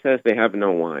 Mary says they have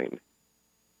no wine.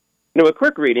 A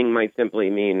quick reading might simply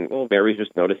mean, well, Mary's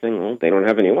just noticing, well, they don't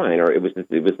have any wine, or it was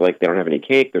like they don't have any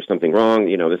cake, there's something wrong,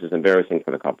 this is embarrassing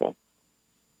for the couple.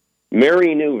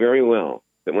 Mary knew very well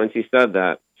that when she said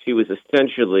that, she was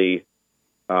essentially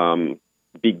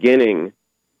beginning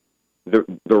the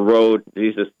road,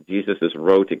 Jesus'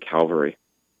 road to Calvary,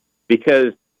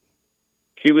 because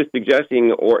she was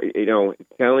suggesting, or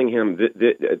telling him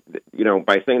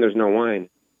by saying there's no wine,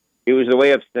 it was a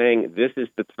way of saying this is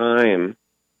the time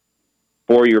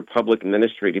for your public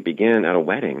ministry to begin at a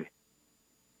wedding.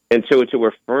 And so to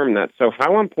affirm that. So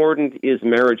how important is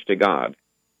marriage to God?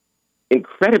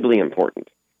 Incredibly important.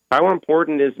 How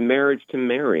important is marriage to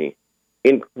Mary?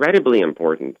 Incredibly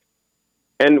important.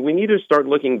 And we need to start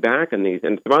looking back on these.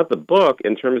 And throughout the book,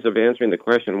 in terms of answering the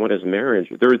question, what is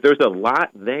marriage? There's a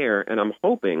lot there, and I'm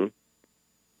hoping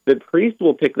that priests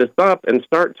will pick this up and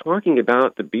start talking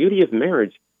about the beauty of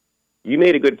marriage. You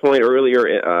made a good point earlier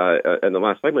in the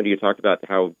last segment. You talked about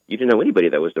how you didn't know anybody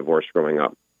that was divorced growing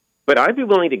up. But I'd be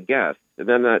willing to guess that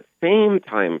in that same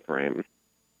time frame,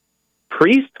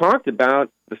 priests talked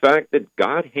about the fact that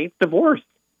God hates divorce.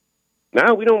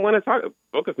 Now we don't want to talk.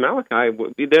 Book of Malachi,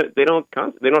 they don't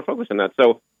focus on that.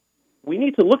 So we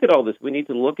need to look at all this. We need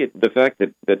to look at the fact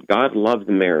that God loves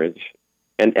marriage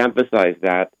and emphasize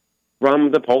that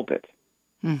from the pulpit.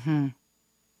 Mm-hmm.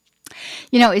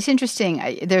 You know, it's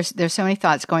interesting. There's so many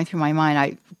thoughts going through my mind.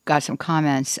 I got some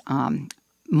comments.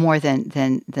 More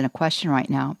than a question right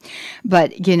now,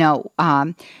 but you know,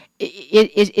 there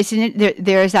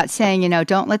is that saying, you know,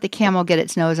 don't let the camel get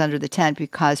its nose under the tent,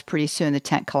 because pretty soon the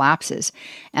tent collapses.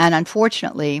 And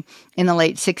unfortunately, in the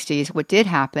late 60s, what did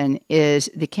happen is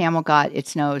the camel got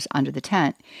its nose under the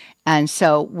tent. And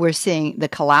so we're seeing the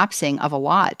collapsing of a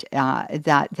lot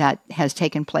that has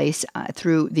taken place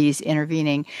through these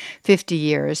intervening 50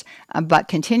 years, but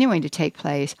continuing to take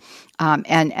place.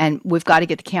 And we've got to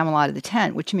get the camel out of the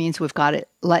tent, which means we've got to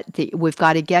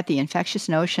get the infectious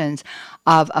notions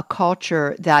of a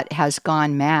culture that has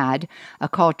gone mad, a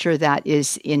culture that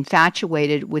is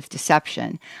infatuated with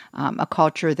deception, a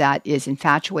culture that is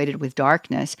infatuated with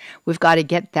darkness. We've got to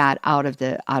get that out of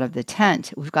the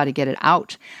tent. We've got to get it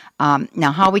out.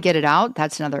 Now, how we get it out,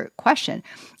 that's another question.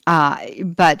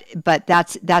 But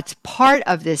that's part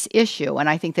of this issue, and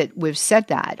I think that we've said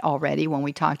that already when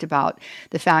we talked about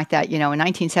the fact that, you know, in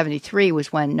 1973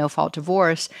 was when no-fault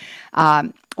divorce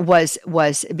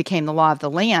became the law of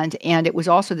the land, and it was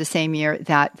also the same year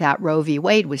that Roe v.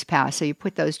 Wade was passed. So you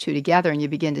put those two together, and you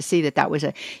begin to see that was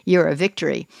a year of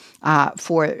victory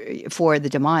for the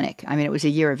demonic. I mean, it was a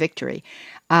year of victory.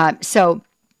 So.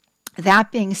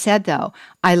 That being said, though,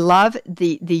 I love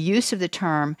the use of the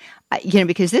term,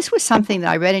 because this was something that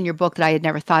I read in your book that I had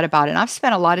never thought about. And I've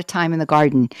spent a lot of time in the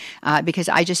garden because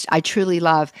I truly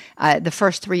love the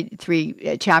first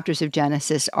three chapters of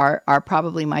Genesis are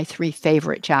probably my three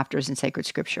favorite chapters in sacred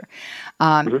scripture.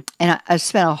 And I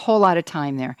spent a whole lot of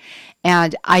time there.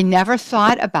 And I never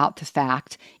thought about the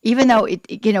fact, even though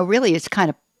really it's kind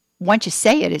of, once you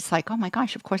say it, it's like, oh my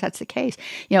gosh, of course that's the case.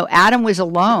 You know, Adam was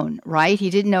alone, right? He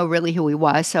didn't know really who he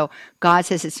was. So God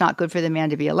says it's not good for the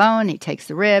man to be alone. He takes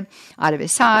the rib out of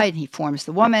his side, and he forms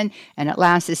the woman, and at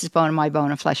last this is bone of my bone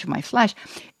and flesh of my flesh.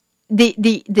 The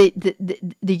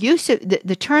use of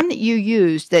the term that you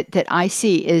used that I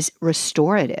see is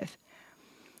restorative.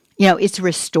 You know, it's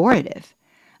restorative.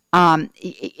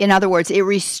 In other words, it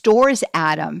restores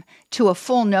Adam to a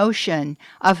full notion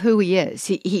of who he is.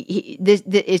 It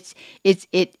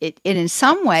in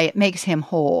some way it makes him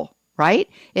whole, right?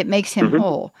 It makes him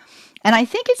whole. And I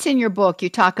think it's in your book. You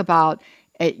talk about,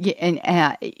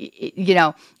 there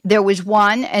was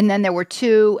one, and then there were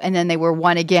two, and then they were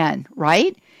one again,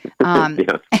 right?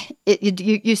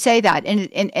 You say that, and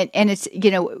it's,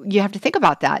 you have to think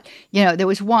about that. You know, there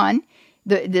was one.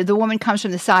 The woman comes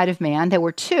from the side of man. There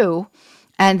were two,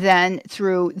 and then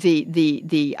through the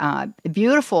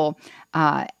beautiful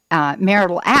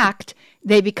marital act,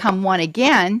 they become one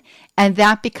again, and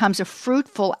that becomes a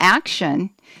fruitful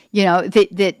action. You know,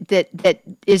 that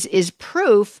is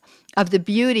proof of the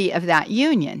beauty of that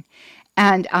union,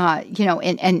 and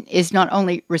and is not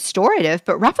only restorative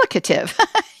but replicative.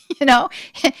 You know,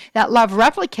 that love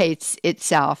replicates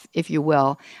itself, if you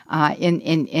will,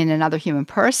 in another human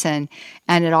person,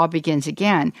 and it all begins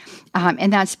again.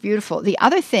 And that's beautiful. The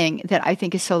other thing that I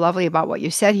think is so lovely about what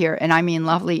you said here, and I mean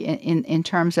lovely in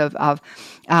terms of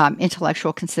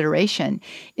intellectual consideration,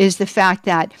 is the fact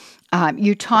that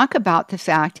you talk about the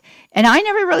fact, and I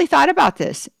never really thought about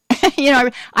this.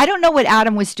 I don't know what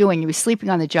Adam was doing. He was sleeping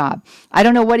on the job. I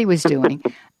don't know what he was doing.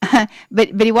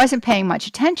 But he wasn't paying much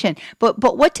attention. But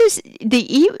what does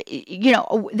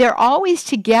they're always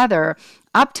together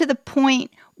up to the point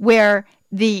where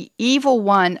the evil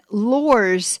one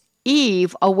lures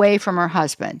Eve away from her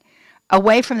husband,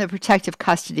 away from the protective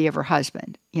custody of her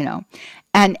husband,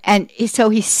 and so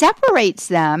he separates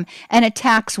them and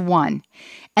attacks one.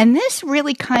 And this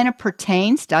really kind of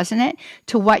pertains, doesn't it,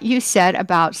 to what you said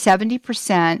about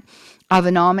 70% of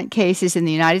annulment cases in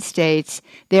the United States.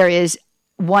 There is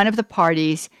one of the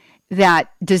parties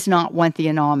that does not want the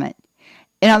annulment.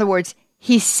 In other words,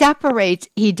 he separates,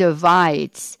 he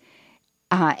divides.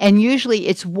 And usually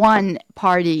it's one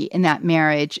party in that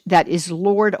marriage that is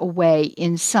lured away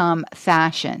in some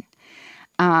fashion.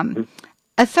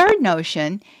 A third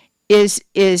notion is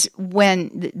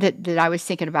when that I was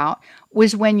thinking about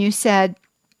was when you said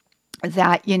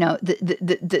that, you know,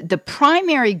 the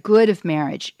primary good of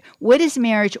marriage. What is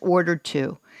marriage ordered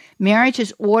to? Marriage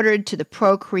is ordered to the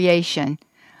procreation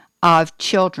of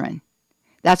children.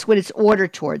 That's what it's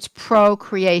ordered towards,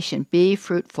 procreation. Be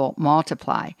fruitful,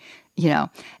 multiply. You know,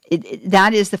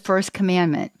 that is the first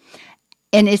commandment.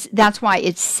 And that's why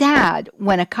it's sad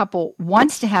when a couple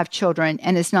wants to have children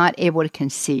and is not able to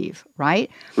conceive, right?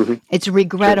 Mm-hmm. It's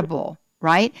regrettable,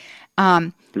 right?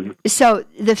 So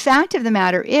the fact of the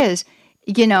matter is,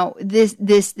 you know,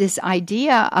 this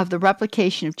idea of the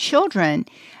replication of children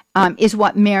is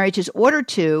what marriage is ordered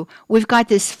to. We've got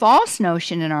this false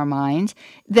notion in our minds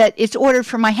that it's ordered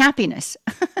for my happiness.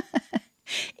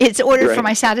 It's ordered for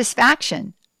my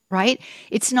satisfaction. Right?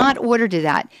 It's not ordered to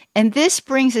that. And this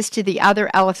brings us to the other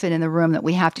elephant in the room that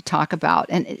we have to talk about.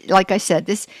 And like I said,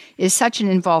 this is such an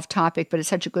involved topic, but it's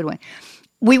such a good one.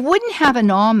 We wouldn't have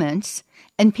annulments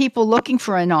and people looking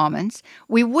for annulments.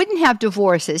 We wouldn't have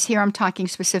divorces. Here I'm talking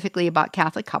specifically about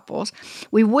Catholic couples.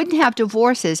 We wouldn't have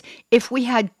divorces if we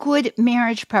had good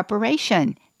marriage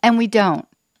preparation, and we don't.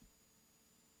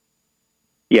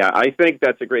 Yeah, I think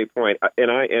that's a great point. And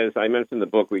as I mentioned in the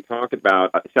book, we talk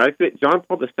about, so I think John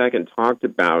Paul II talked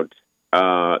about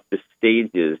the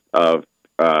stages of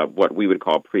what we would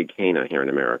call pre-Cana here in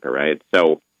America, right?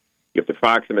 So you have the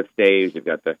proximate stage, you've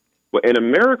got in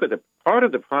America, the part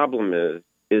of the problem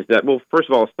is that, well, first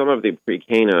of all, some of the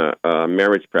pre-Cana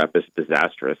marriage prep is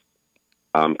disastrous.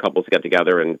 Couples get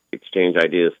together and exchange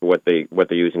ideas for what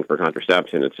they're using for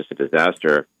contraception. It's just a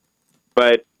disaster.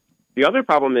 But the other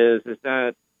problem is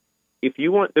that if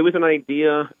you want, there was an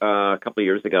idea a couple of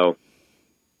years ago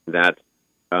that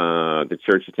the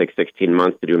church should take 16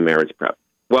 months to do marriage prep.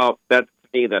 Well, that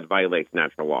violates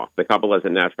natural law. The couple has a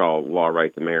natural law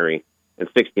right to marry, and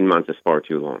 16 months is far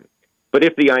too long. But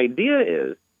if the idea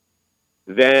is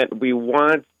that we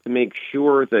want to make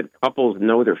sure that couples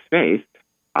know their faith,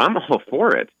 I'm all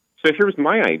for it. So here's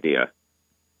my idea.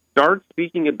 Start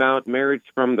speaking about marriage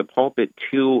from the pulpit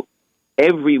to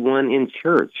everyone in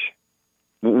church.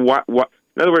 What?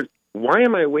 In other words, why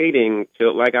am I waiting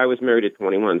till, like, I was married at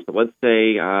 21, so let's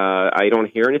say I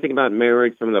don't hear anything about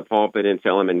marriage from the pulpit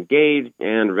until I'm engaged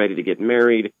and ready to get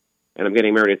married, and I'm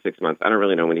getting married in 6 months. I don't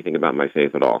really know anything about my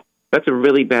faith at all. That's a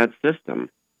really bad system.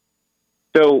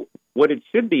 So what it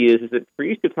should be is that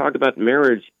priests should talk about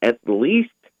marriage at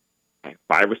least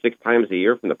 5 or 6 times a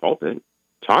year from the pulpit.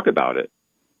 Talk about it.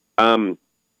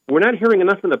 We're not hearing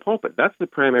enough from the pulpit. That's the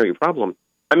primary problem.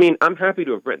 I mean, I'm happy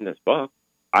to have written this book.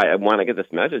 I want to get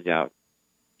this message out.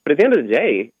 But at the end of the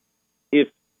day,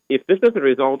 if this doesn't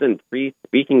result in priests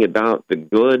speaking about the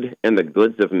good and the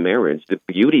goods of marriage, the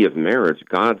beauty of marriage,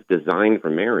 God's design for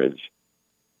marriage,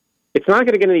 it's not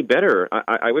going to get any better.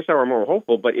 I wish I were more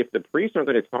hopeful, but if the priests aren't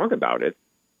going to talk about it,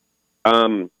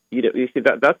 you see,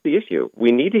 that's the issue.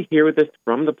 We need to hear this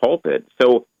from the pulpit.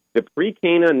 So the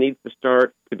pre-Cana needs to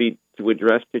start to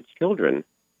address to children.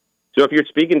 So if you're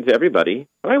speaking to everybody,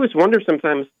 I always wonder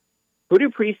sometimes, who do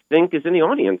priests think is in the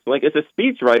audience? Like, as a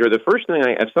speechwriter, the first thing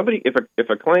if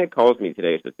a client calls me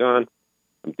today and says, John,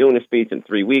 I'm doing a speech in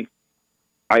 3 weeks,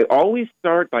 I always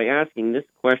start by asking this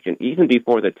question, even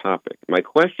before the topic. My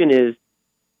question is,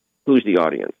 who's the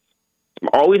audience? It's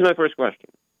always my first question.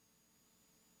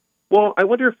 Well, I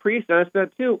wonder if priests ask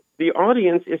that too. The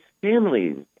audience is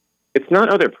families. It's not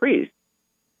other priests.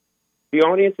 The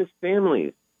audience is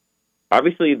families.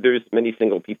 Obviously, there's many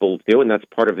single people too, and that's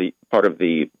part of the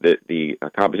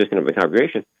composition of the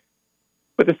congregation.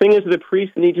 But the thing is, the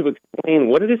priests need to explain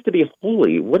what it is to be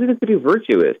holy, what it is to be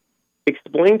virtuous.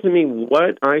 Explain to me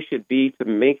what I should be to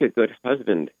make a good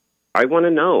husband. I want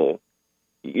to know.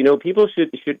 You know, people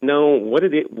should know what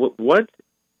it is. What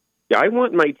I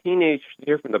want my teenagers to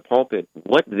hear from the pulpit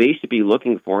what they should be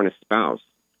looking for in a spouse.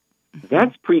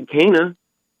 That's pre-Cana.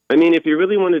 I mean, if you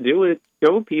really want to do it,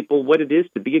 show people what it is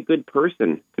to be a good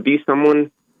person, to be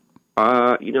someone,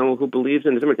 who believes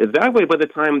in this. That way, by the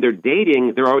time they're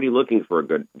dating, they're already looking for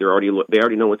they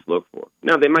already know what to look for.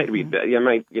 Now, they might read that. You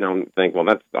might, think, well,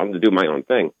 I'm going to do my own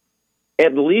thing.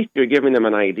 At least you're giving them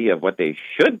an idea of what they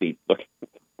should be looking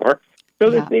for. So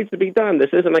this needs to be done.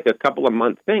 This isn't like a couple of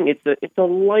month thing. It's a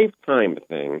lifetime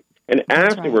thing. And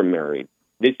after we're married,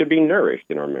 they should be nourished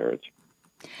in our marriage.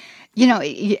 You know,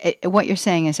 what you're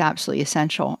saying is absolutely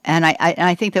essential. And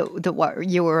I think that what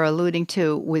you were alluding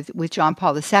to with John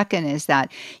Paul II is that,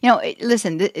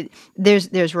 listen,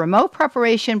 there's remote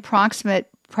preparation, proximate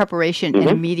preparation and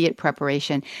immediate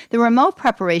preparation. The remote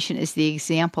preparation is the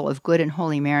example of good and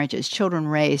holy marriages, children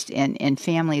raised in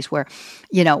families where,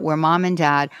 where mom and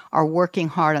dad are working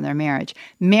hard on their marriage.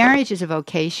 Marriage is a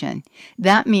vocation.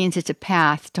 That means it's a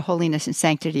path to holiness and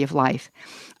sanctity of life.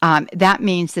 That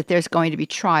means that there's going to be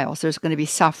trials, there's going to be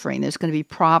suffering, there's going to be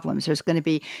problems, there's going to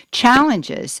be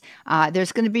challenges,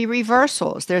 there's going to be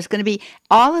reversals, there's going to be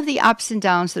all of the ups and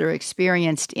downs that are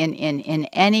experienced in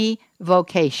any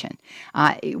vocation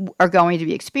are going to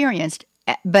be experienced,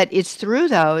 but it's through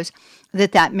those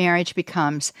that marriage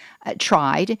becomes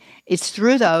tried. It's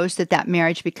through those that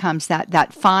marriage becomes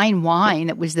that fine wine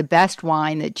that was the best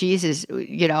wine that Jesus,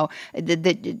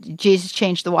 that Jesus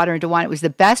changed the water into wine. It was the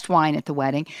best wine at the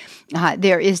wedding.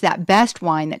 There is that best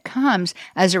wine that comes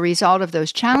as a result of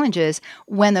those challenges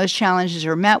when those challenges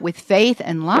are met with faith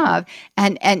and love,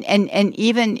 and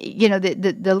even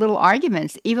the little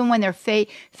arguments, even when they're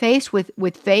faced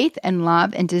with faith and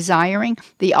love and desiring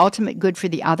the ultimate good for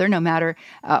the other, no matter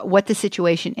what the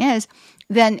situation is,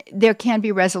 then there can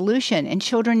be resolution, and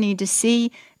children need to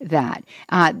see that.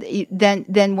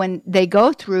 Then when they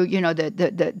go through,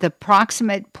 the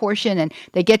proximate portion, and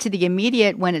they get to the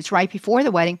immediate when it's right before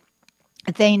the wedding,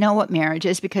 they know what marriage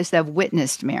is because they've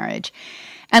witnessed marriage.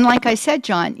 And like I said,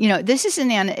 John, this is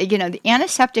the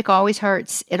antiseptic always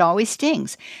hurts. It always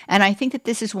stings. And I think that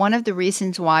this is one of the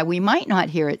reasons why we might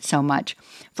not hear it so much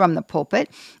from the pulpit,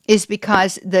 is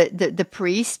because the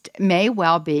priest may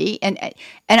well be, and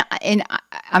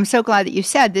I'm so glad that you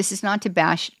said this is not to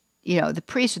bash the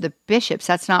priests or the bishops.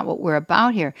 That's not what we're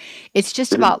about here. It's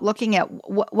just about looking at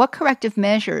what corrective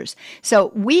measures.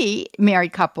 So we,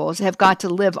 married couples, have got to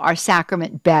live our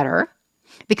sacrament better,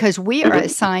 because we are a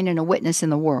sign and a witness in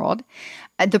the world.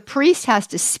 The priest has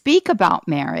to speak about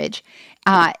marriage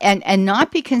and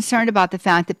not be concerned about the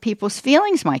fact that people's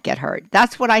feelings might get hurt.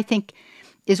 That's what I think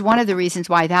is one of the reasons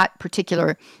why that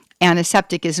particular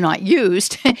antiseptic is not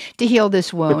used to heal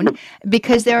this wound,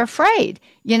 because they're afraid.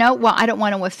 I don't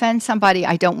want to offend somebody.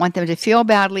 I don't want them to feel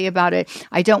badly about it.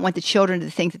 I don't want the children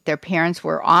to think that their parents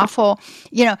were awful.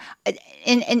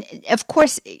 And of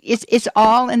course, it's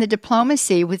all in the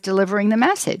diplomacy with delivering the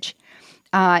message.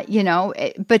 But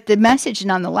the message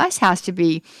nonetheless has to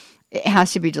be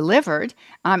delivered.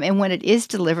 And when it is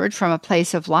delivered from a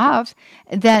place of love,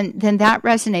 then that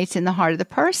resonates in the heart of the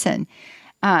person.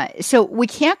 So we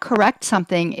can't correct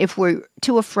something if we're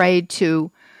too afraid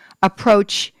to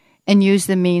approach and use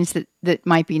the means that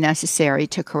might be necessary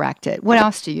to correct it. What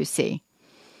else do you see?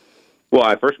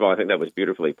 Well, first of all, I think that was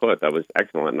beautifully put. That was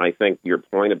excellent. And I think your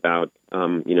point about,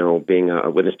 being a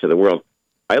witness to the world,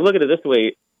 I look at it this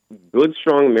way: good,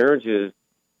 strong marriages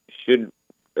should,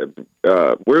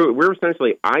 we're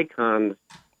essentially icons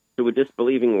to a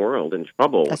disbelieving world in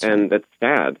trouble. That's right. And that's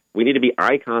sad. We need to be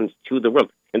icons to the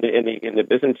world. In the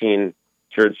Byzantine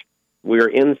church, we are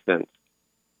incense,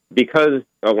 because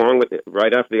along with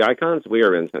right after the icons, we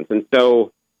are incense. And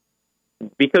so,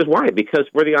 because why? Because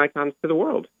we're the icons to the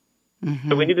world. Mm-hmm.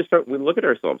 So we need to we look at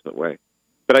ourselves that way.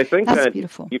 But I think that's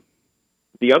beautiful.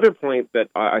 The other point that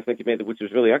I think you made, which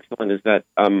was really excellent, is that,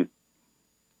 I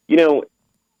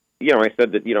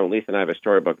said that, Lisa and I have a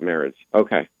storybook marriage.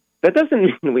 Okay. That doesn't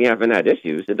mean we haven't had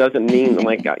issues. It doesn't mean,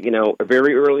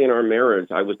 very early in our marriage,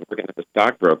 I was working as a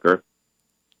stockbroker,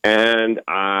 and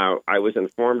I was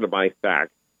informed by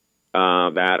fact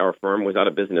that our firm was out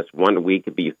of business 1 week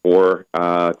before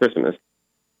Christmas.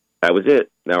 That was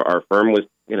it. Now, our firm was,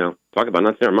 talk about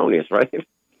not ceremonious, right?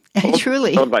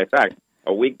 Truly. Told by fact,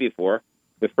 a week before.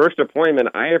 The first appointment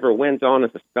I ever went on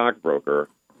as a stockbroker,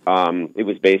 it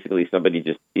was basically somebody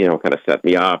just, kind of set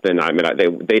me up, and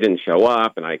they didn't show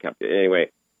up, and I kept it anyway.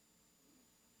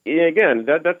 Again,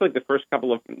 that's like the first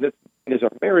couple of, as our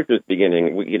marriage was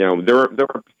beginning, there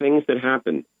are things that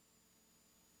happen.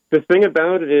 The thing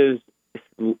about it is,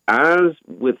 as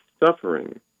with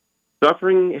suffering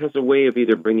has a way of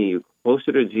either bringing you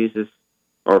closer to Jesus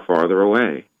or farther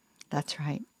away. That's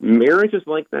right. Marriage is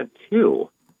like that too.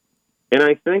 And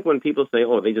I think when people say,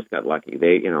 "Oh, they just got lucky,"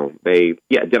 did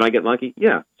I get lucky?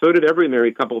 Yeah. So did every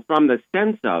married couple, from the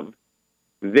sense of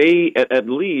at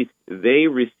least they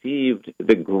received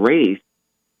the grace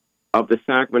of the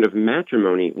sacrament of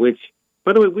matrimony, which,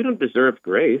 by the way, we don't deserve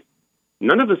grace.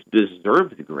 None of us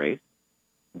deserve the grace.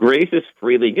 Grace is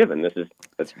freely given. This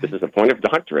is a point of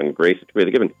doctrine. Grace is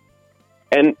freely given.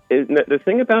 And the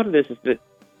thing about it is that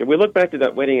if we look back to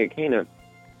that wedding at Cana,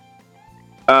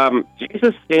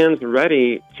 Jesus stands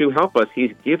ready to help us.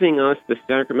 He's giving us the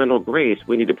sacramental grace.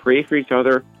 We need to pray for each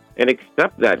other and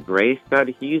accept that grace that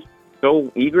he's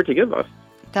so eager to give us.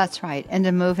 That's right, and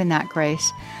to move in that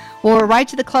grace. Well, we're right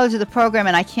to the close of the program,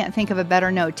 and I can't think of a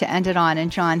better note to end it on.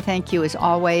 And John, thank you as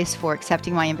always for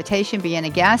accepting my invitation, being a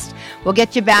guest. We'll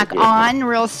get you back on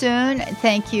real soon.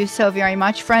 Thank you so very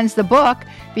much. Friends, the book,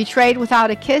 Betrayed Without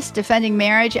a Kiss, Defending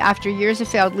Marriage After Years of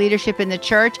Failed Leadership in the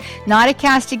Church. Not a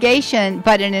castigation,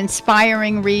 but an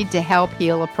inspiring read to help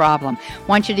heal a problem.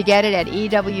 Want you to get it at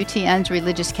EWTN's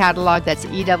Religious Catalog. That's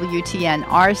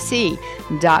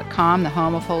EWTNRC.com, the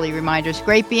home of Holy Reminders.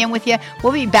 Great being with you.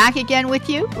 We'll be back again with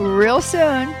you real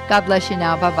soon. God bless you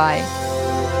now. Bye-bye.